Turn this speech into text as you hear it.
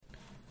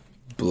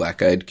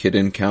Black-Eyed Kid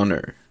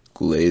Encounter,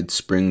 Glade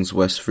Springs,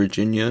 West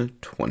Virginia,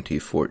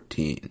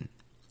 2014.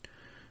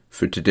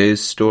 For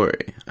today's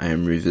story, I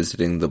am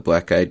revisiting the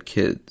Black-Eyed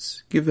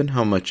Kids, given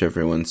how much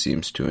everyone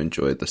seems to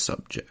enjoy the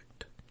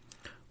subject.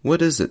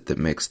 What is it that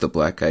makes the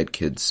Black-Eyed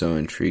Kids so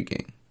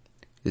intriguing?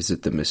 Is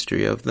it the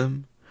mystery of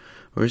them?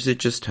 Or is it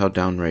just how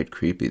downright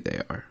creepy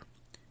they are?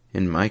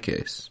 In my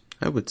case,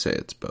 I would say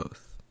it's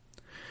both.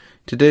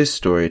 Today's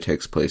story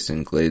takes place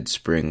in Glade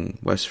Springs,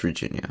 West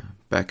Virginia,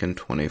 back in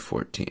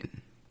 2014.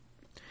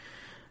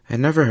 I had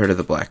never heard of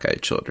the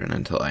Black-Eyed Children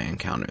until I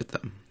encountered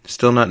them.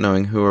 Still not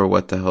knowing who or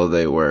what the hell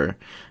they were,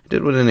 I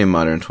did what any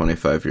modern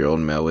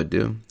 25-year-old male would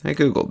do. I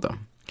Googled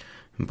them.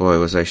 And boy,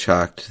 was I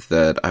shocked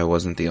that I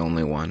wasn't the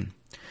only one.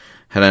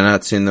 Had I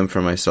not seen them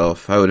for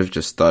myself, I would have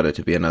just thought it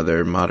to be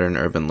another modern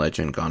urban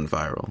legend gone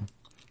viral.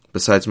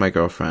 Besides my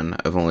girlfriend,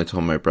 I've only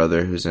told my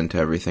brother, who's into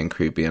everything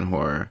creepy and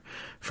horror,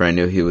 for I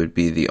knew he would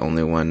be the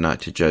only one not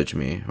to judge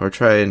me or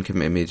try and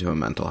commit me to a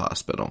mental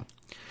hospital.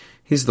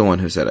 He's the one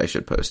who said I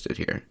should post it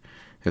here.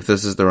 If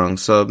this is the wrong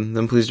sub,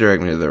 then please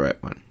direct me to the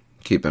right one.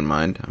 Keep in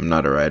mind, I'm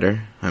not a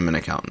writer, I'm an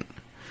accountant.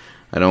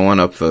 I don't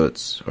want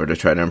upvotes or to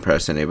try to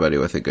impress anybody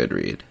with a good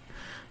read.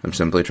 I'm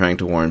simply trying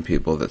to warn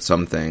people that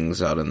some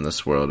things out in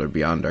this world are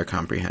beyond our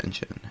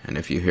comprehension, and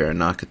if you hear a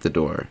knock at the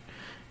door,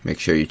 make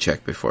sure you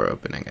check before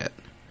opening it.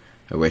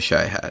 I wish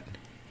I had.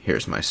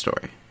 Here's my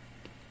story.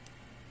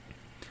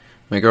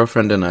 My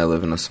girlfriend and I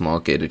live in a small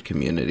gated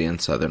community in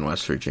southern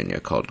West Virginia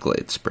called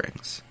Glade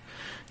Springs.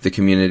 The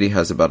community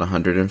has about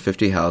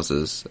 150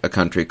 houses, a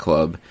country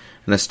club,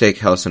 and a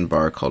steakhouse and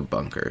bar called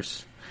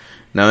Bunkers.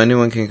 Now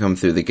anyone can come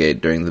through the gate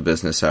during the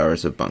business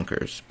hours of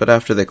Bunkers, but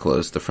after they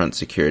close, the front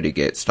security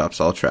gate stops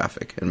all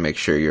traffic and makes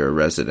sure you're a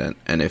resident,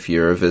 and if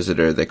you're a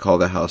visitor, they call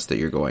the house that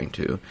you're going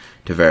to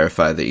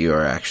verify that you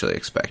are actually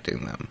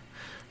expecting them.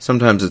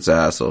 Sometimes it's a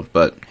hassle,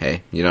 but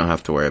hey, you don't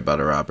have to worry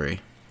about a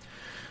robbery.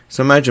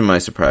 So imagine my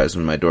surprise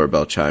when my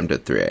doorbell chimed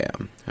at 3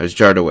 a.m. I was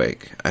jarred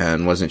awake,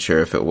 and wasn't sure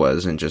if it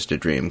wasn't just a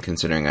dream,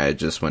 considering I had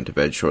just went to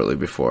bed shortly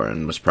before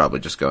and was probably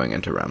just going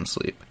into REM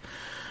sleep.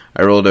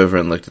 I rolled over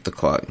and looked at the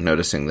clock,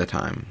 noticing the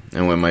time,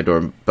 and when my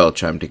doorbell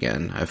chimed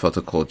again, I felt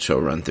a cold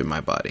chill run through my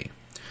body.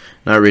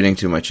 Not reading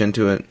too much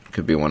into it,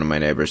 could be one of my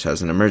neighbors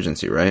has an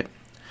emergency, right?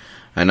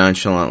 I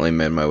nonchalantly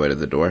made my way to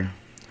the door.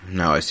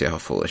 Now I see how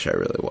foolish I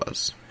really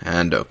was,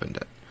 and opened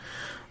it.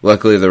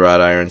 Luckily, the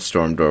wrought iron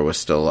storm door was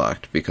still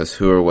locked, because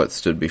who or what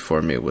stood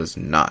before me was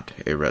not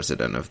a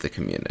resident of the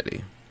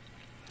community.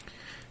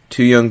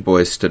 Two young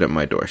boys stood at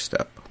my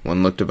doorstep.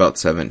 One looked about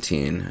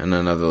 17, and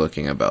another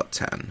looking about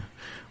 10,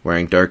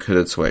 wearing dark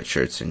hooded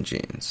sweatshirts and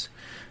jeans.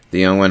 The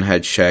young one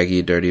had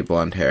shaggy, dirty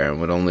blonde hair and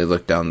would only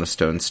look down the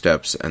stone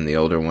steps, and the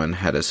older one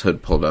had his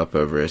hood pulled up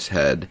over his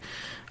head,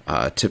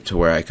 tipped to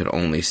where I could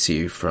only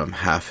see from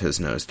half his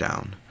nose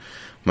down.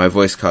 My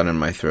voice caught in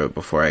my throat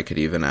before I could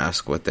even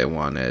ask what they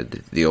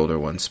wanted. The older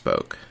one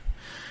spoke.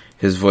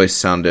 His voice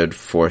sounded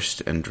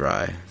forced and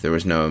dry. There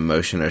was no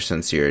emotion or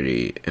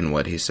sincerity in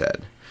what he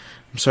said.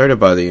 "I'm sorry to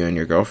bother you and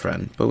your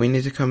girlfriend, but we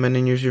need to come in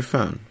and use your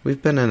phone.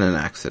 We've been in an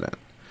accident."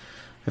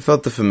 I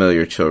felt the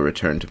familiar chill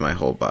return to my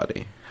whole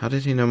body. How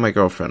did he know my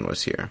girlfriend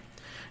was here?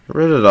 I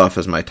wrote it off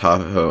as my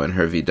Tahoe and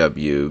her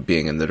VW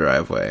being in the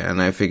driveway,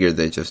 and I figured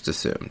they just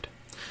assumed.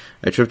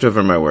 I tripped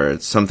over my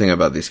words. Something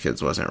about these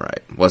kids wasn't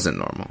right. Wasn't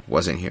normal.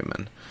 Wasn't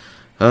human.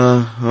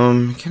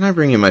 Can I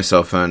bring you my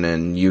cell phone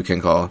and you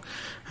can call?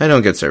 I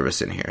don't get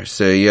service in here,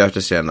 so you have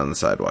to stand on the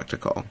sidewalk to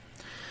call.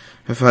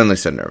 I finally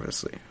said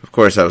nervously. Of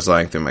course, I was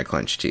lying through my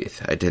clenched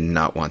teeth. I did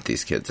not want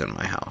these kids in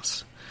my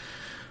house.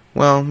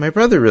 "Well, my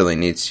brother really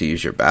needs to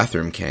use your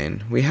bathroom,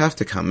 Kane. We have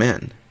to come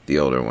in," the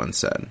older one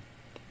said.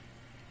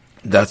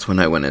 That's when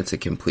I went into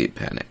complete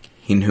panic.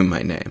 He knew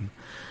my name.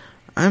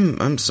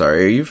 I'm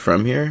sorry, are you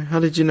from here? How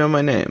did you know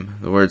my name?"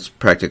 The words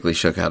practically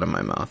shook out of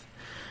my mouth.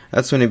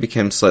 That's when he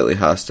became slightly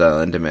hostile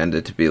and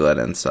demanded to be let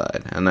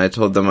inside, and I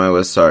told them I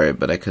was sorry,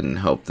 but I couldn't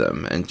help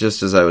them, and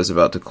just as I was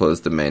about to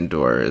close the main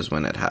door is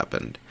when it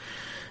happened.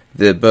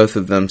 Both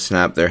of them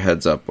snapped their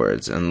heads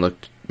upwards and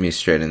looked me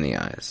straight in the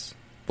eyes.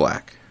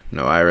 Black.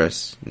 No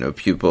iris, no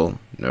pupil,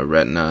 no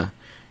retina,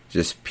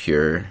 just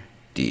pure,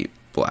 deep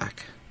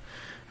black.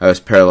 I was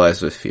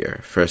paralyzed with fear.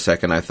 For a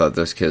second I thought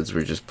those kids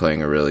were just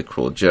playing a really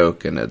cruel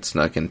joke and had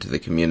snuck into the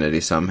community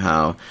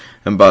somehow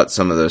and bought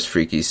some of those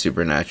freaky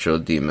supernatural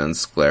demon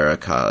sclera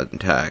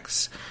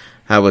contacts.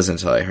 That was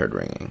until I heard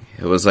ringing.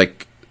 It was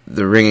like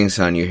the ringing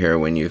sound you hear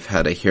when you've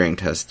had a hearing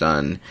test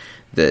done,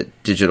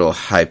 that digital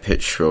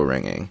high-pitched shrill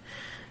ringing.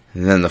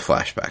 And then the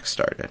flashback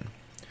started.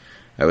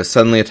 I was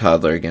suddenly a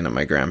toddler again at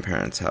my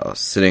grandparents' house,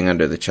 sitting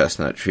under the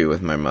chestnut tree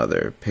with my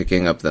mother,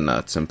 picking up the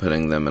nuts and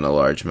putting them in a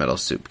large metal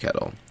soup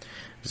kettle.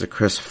 It was a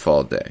crisp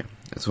fall day.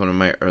 It's one of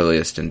my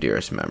earliest and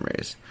dearest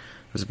memories.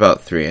 I was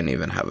about 3 and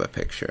even have a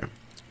picture,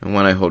 and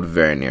one I hold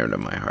very near to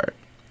my heart.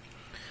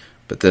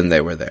 But then they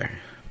were there,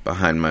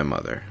 behind my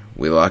mother.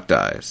 We locked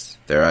eyes,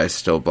 their eyes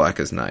still black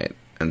as night,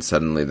 and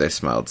suddenly they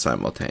smiled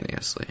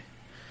simultaneously.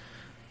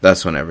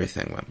 That's when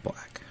everything went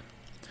black.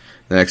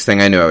 The next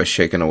thing I knew, I was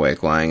shaken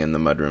awake, lying in the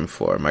mudroom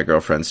floor, my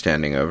girlfriend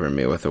standing over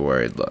me with a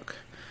worried look.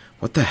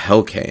 "What the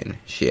hell, Kane?"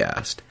 she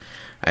asked.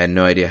 I had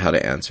no idea how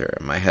to answer.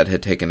 My head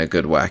had taken a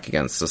good whack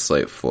against the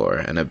slate floor,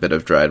 and a bit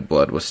of dried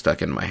blood was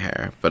stuck in my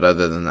hair, but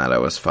other than that I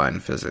was fine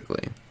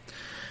physically.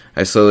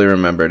 I slowly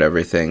remembered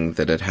everything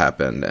that had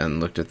happened and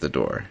looked at the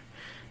door.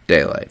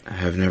 Daylight. I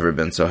have never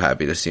been so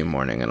happy to see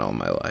morning in all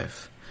my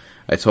life.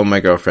 I told my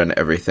girlfriend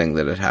everything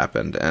that had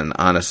happened, and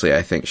honestly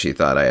I think she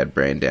thought I had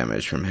brain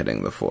damage from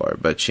hitting the floor,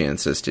 but she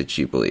insisted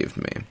she believed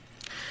me.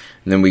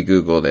 And then we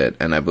Googled it,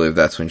 and I believe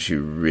that's when she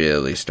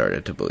really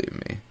started to believe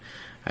me.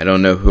 I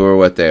don't know who or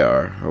what they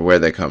are, or where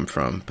they come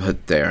from,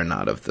 but they are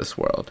not of this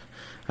world.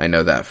 I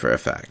know that for a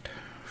fact.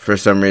 For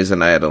some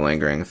reason I had a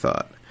lingering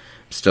thought.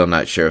 I'm still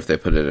not sure if they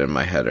put it in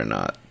my head or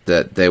not,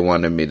 that they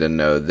wanted me to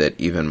know that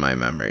even my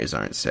memories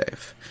aren't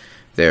safe.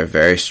 They are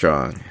very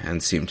strong,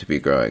 and seem to be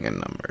growing in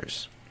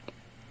numbers.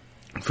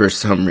 For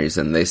some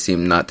reason, they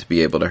seem not to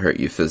be able to hurt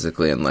you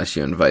physically unless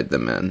you invite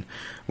them in,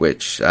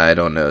 which I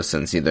don't know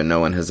since either no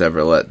one has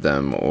ever let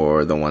them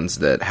or the ones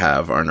that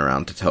have aren't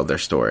around to tell their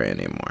story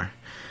anymore.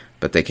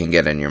 But they can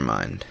get in your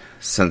mind.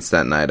 Since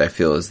that night, I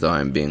feel as though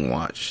I'm being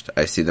watched.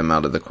 I see them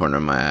out of the corner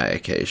of my eye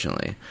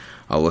occasionally.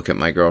 I'll look at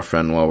my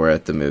girlfriend while we're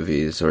at the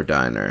movies or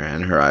diner,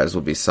 and her eyes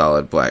will be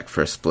solid black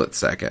for a split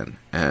second.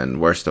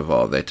 And worst of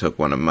all, they took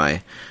one of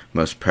my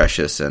most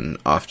precious and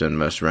often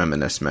most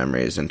reminiscent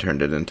memories and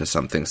turned it into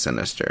something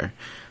sinister,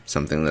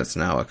 something that's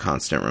now a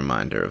constant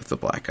reminder of the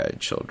black-eyed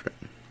children.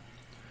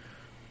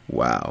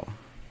 Wow.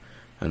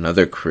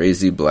 Another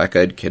crazy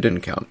black-eyed kid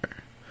encounter.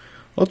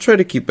 I'll try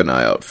to keep an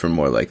eye out for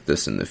more like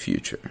this in the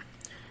future.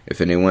 If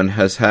anyone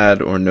has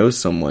had or knows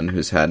someone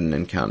who's had an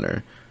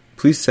encounter,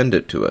 please send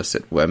it to us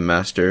at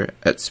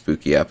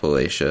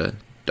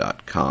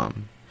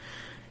webmaster@spookyappalachia.com.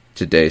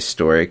 Today's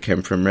story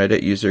came from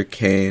Reddit user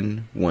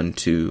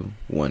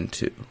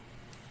Kane1212.